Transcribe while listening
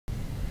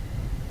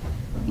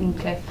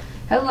Okay.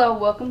 Hello,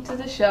 welcome to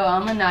the show.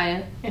 I'm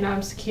Anaya. And I'm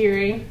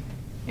Sakiri.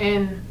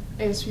 And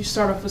as we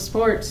start off with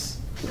sports,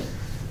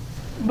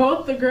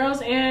 both the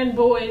girls and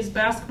boys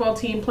basketball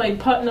team played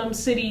Putnam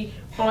City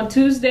on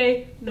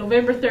Tuesday,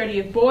 November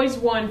 30th. Boys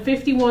won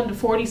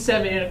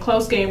 51-47 in a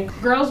close game.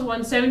 Girls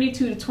won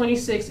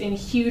 72-26 in a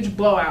huge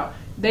blowout.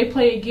 They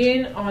play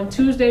again on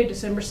Tuesday,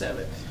 December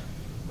 7th.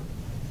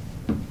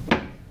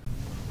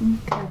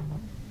 Okay.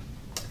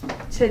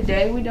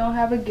 Today we don't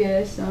have a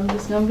guest, so I'm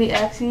just going to be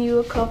asking you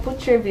a couple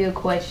trivia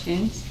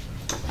questions.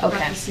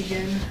 Okay.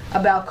 Again.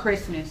 About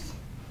Christmas.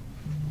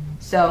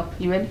 So,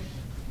 you ready?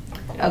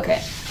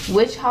 Okay.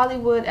 Which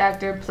Hollywood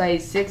actor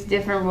played 6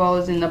 different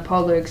roles in the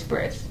Polar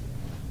Express?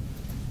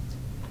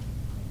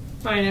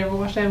 I ain't never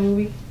watched that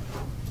movie.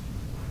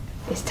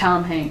 It's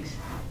Tom Hanks.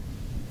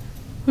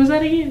 Who's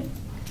that again?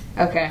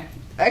 Okay.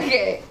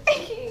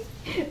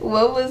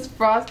 What was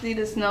Frosty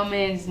the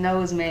Snowman's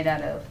nose made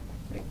out of?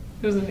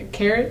 Was it a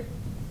carrot?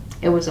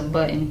 It was a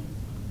button.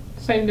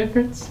 Same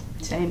difference?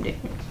 Same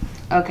difference.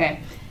 Okay.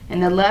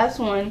 And the last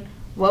one,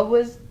 what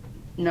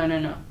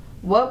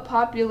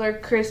popular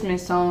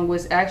Christmas song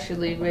was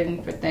actually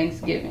written for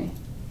Thanksgiving?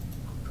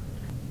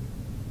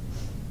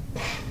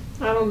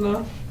 I don't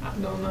know.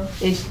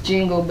 It's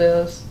Jingle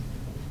Bells.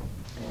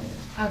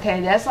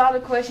 Okay, that's all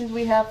the questions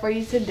we have for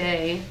you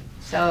today.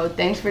 So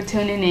thanks for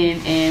tuning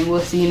in, and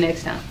we'll see you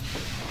next time.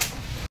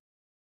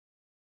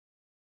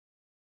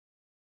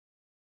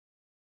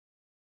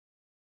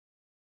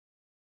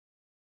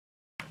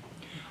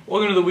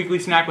 Welcome to the Weekly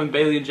Snack with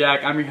Bailey and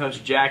Jack. I'm your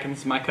host, Jack, and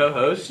this is my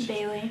co-host,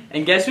 Bailey.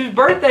 And guess whose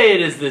birthday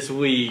it is this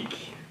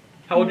week?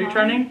 How old are you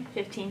turning?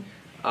 15.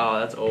 Oh,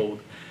 that's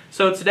old.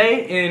 So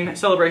today, in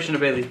celebration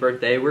of Bailey's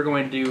birthday, I'm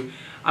going to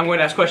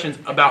ask questions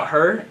about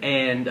her,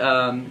 and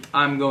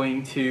I'm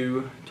going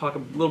to talk a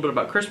little bit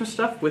about Christmas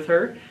stuff with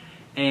her,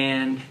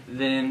 and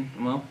then,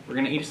 well, we're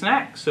going to eat a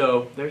snack.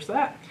 So there's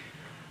that.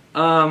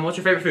 What's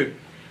your favorite food?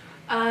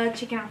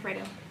 Chicken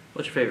Alfredo.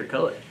 What's your favorite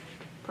color?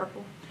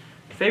 Purple.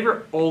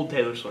 Favorite old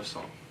Taylor Swift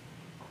song?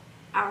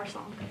 Our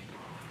song.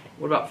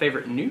 What about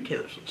favorite new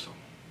Taylor Swift song?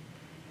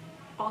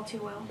 All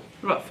Too Well.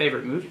 What about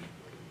favorite movie?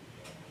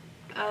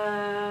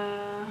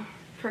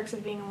 Perks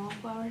of Being a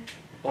Wallflower.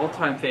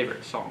 All-time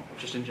favorite song,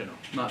 just in general,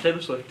 not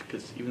Taylor Swift,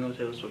 because even though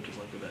Taylor Swift is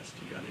like the best,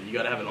 you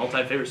gotta have an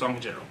all-time favorite song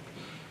in general.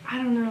 I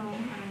don't know.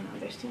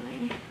 There's too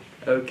many.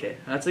 Okay,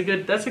 that's a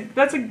good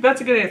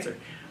answer.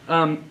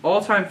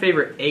 All-time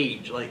favorite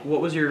age, like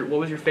what was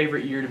your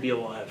favorite year to be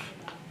alive?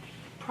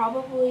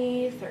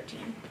 Probably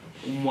 13.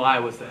 Why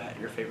was that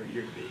your favorite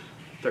year to be?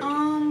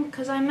 13.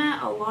 Because I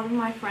met a lot of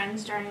my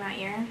friends during that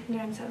year,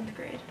 during 7th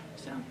grade.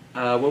 So.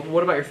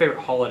 What about your favorite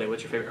holiday?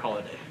 What's your favorite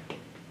holiday?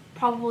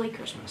 Probably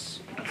Christmas.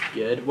 That's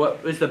good.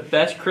 What is the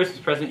best Christmas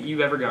present you've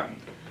ever gotten?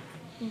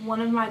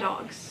 One of my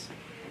dogs.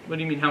 What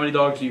do you mean? How many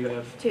dogs do you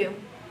have? 2. I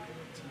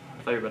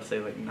thought you were about to say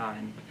like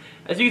 9.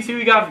 As you can see,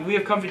 we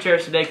have comfy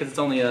chairs today because it's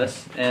only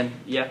us, and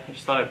yeah, I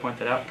just thought I'd point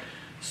that out.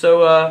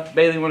 So,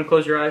 Bailey, you want to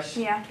close your eyes?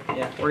 Yeah.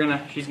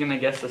 Yeah, she's gonna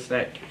guess the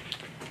snack.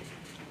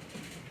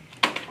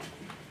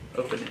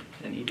 Open it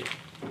and eat it.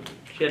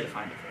 She had to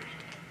find it first.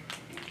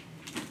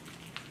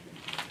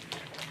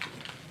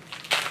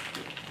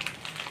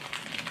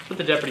 Put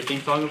the Jeopardy theme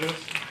song over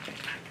this.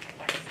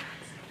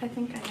 I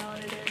think I know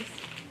what it is.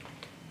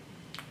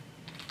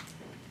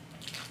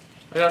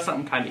 I got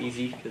something kind of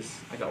easy because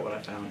I got what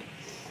I found.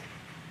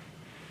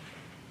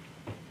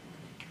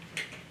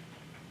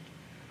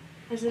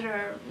 Is it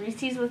a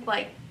Reese's with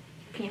like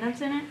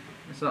peanuts in it?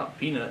 It's not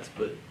peanuts,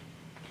 but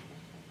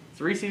it's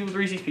Reese's with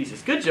Reese's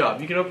Pieces. Good job.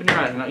 You can open your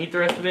eyes and I'll eat the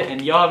rest of it,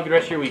 and y'all have a good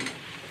rest of your week.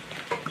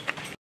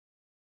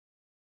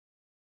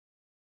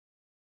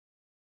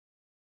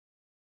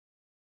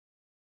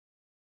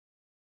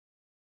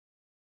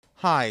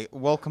 Hi,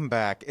 welcome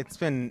back. It's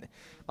been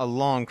a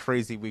long,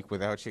 crazy week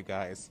without you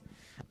guys.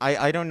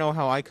 I don't know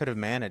how I could have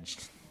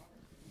managed.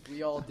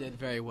 We all did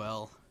very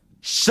well.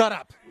 Shut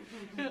up!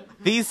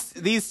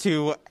 These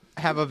two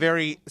have a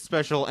very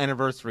special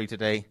anniversary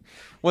today.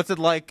 What's it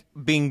like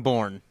being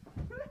born?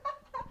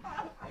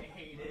 I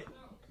hate it.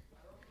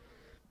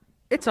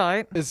 It's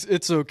alright.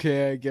 It's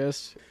okay, I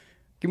guess.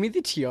 Give me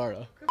the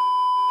tiara.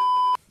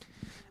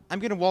 I'm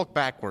gonna walk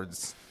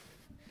backwards.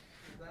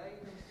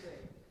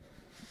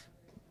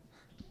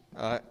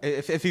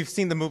 If you've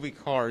seen the movie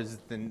Cars,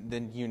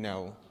 then you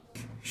know.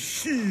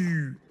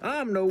 Shoo!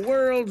 I'm the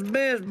world's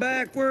best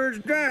backwards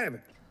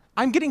driver.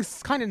 I'm getting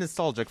kind of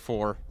nostalgic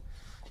for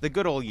the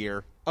good old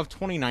year of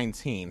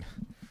 2019.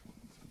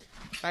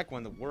 Back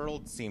when the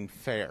world seemed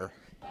fair.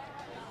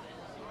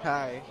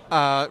 Hi.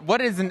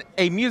 What is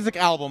a music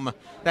album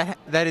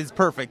that is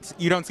perfect?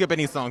 You don't skip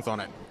any songs on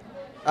it.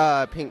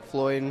 Pink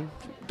Floyd,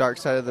 Dark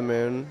Side of the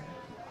Moon.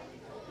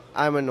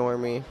 I'm a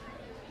normie.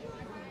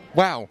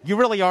 Wow, you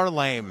really are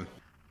lame.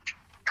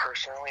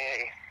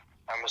 Personally,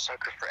 I'm a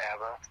sucker for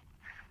ABBA,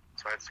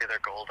 so I'd say their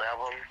Gold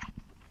album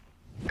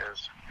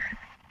is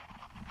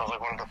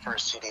like one of the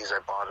first CDs I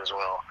bought as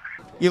well.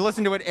 You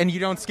listen to it and you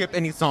don't skip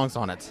any songs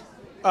on it.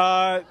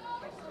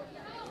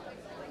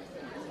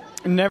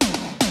 Never.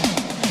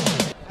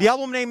 The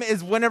album name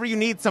is Whenever You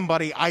Need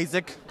Somebody,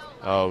 Isaac.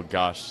 Oh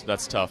gosh,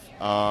 that's tough.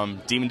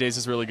 Demon Days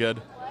is really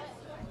good.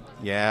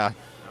 Yeah.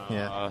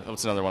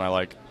 What's another one I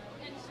like?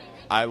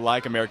 I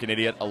like American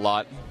Idiot a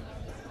lot.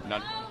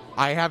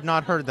 I have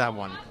not heard that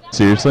one.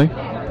 Seriously?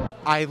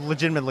 I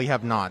legitimately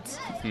have not.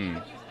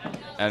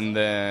 And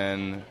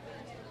then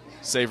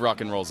Save Rock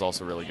and Roll is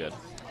also really good.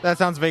 That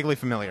sounds vaguely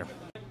familiar.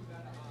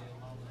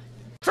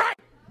 Try!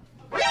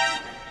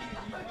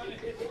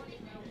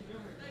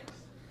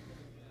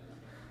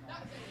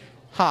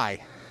 Hi.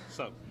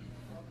 So,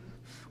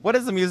 what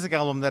is a music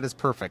album that is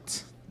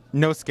perfect?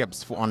 No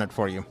skips on it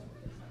for you.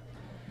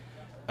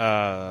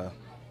 Take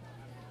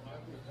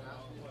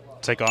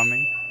On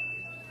Me.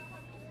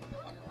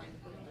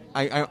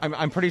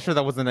 I'm pretty sure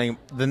that was the name.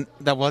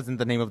 That wasn't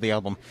the name of the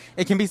album.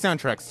 It can be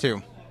soundtracks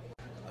too.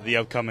 The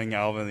upcoming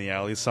Alvin and the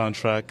Alley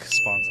soundtrack,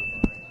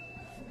 sponsored by...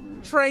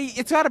 Trey,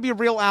 it's got to be a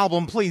real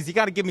album, please. You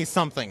got to give me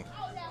something.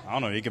 I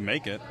don't know, you can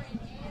make it.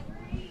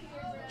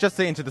 Just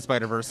say Into the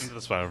Spider-Verse. Into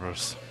the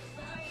Spider-Verse.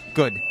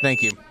 Good,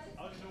 thank you.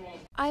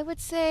 I would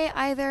say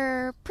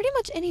either pretty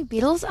much any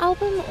Beatles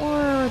album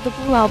or the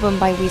Blue Album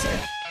by Weezer.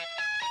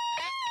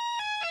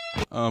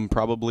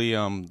 Probably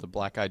the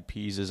Black Eyed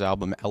Peas'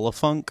 album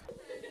Elefunk.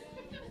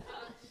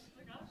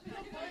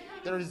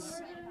 There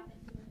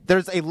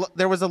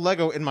was a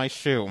Lego in my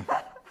shoe.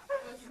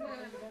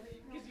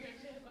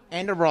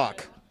 And a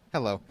rock.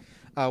 Hello.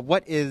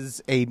 What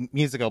is a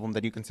music album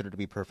that you consider to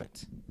be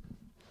perfect?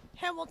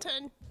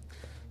 Hamilton.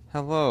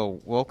 Hello.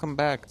 Welcome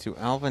back to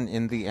Alvin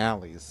in the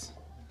Alleys.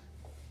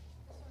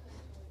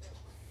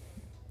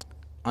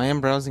 I am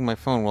browsing my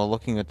phone while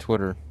looking at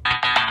Twitter.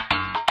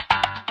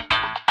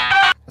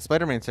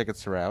 Spider-Man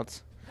tickets are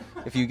out.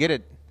 If you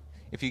get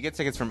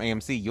tickets from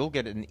AMC, you'll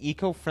get an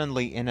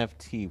eco-friendly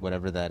NFT,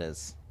 whatever that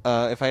is.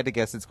 If I had to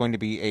guess, it's going to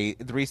be a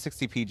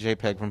 360p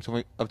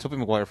JPEG of Tobey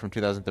Maguire from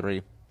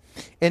 2003.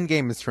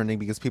 Endgame is trending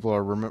because people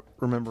are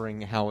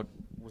remembering how it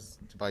was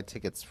to buy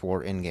tickets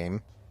for Endgame.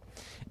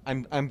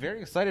 I'm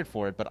very excited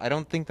for it, but I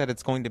don't think that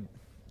it's going to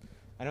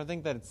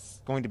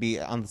be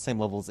on the same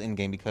level as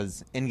Endgame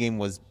because Endgame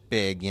was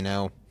big, you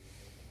know.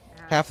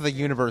 Half of the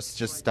universe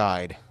just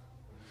died.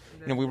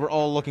 You know, we were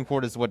all looking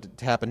forward to what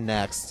to happen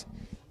next.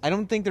 I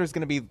don't think there's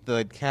going to be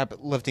the cap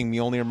lifting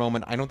Mjolnir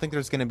moment. I don't think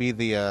there's going to be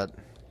the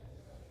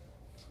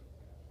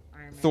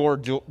Thor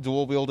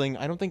dual wielding.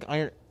 I don't think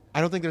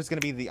there's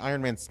going to be the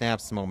Iron Man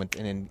snaps moment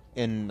in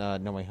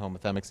No Way Home,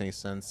 if that makes any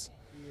sense.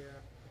 Yeah.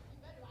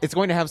 It's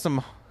going to have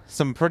some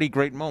pretty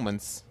great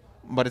moments,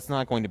 but it's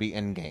not going to be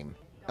Endgame.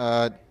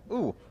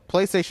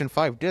 PlayStation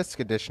 5 Disc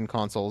Edition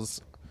consoles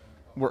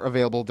were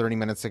available 30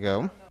 minutes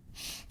ago.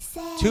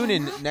 Tune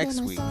in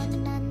next week,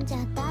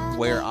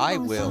 where I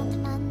will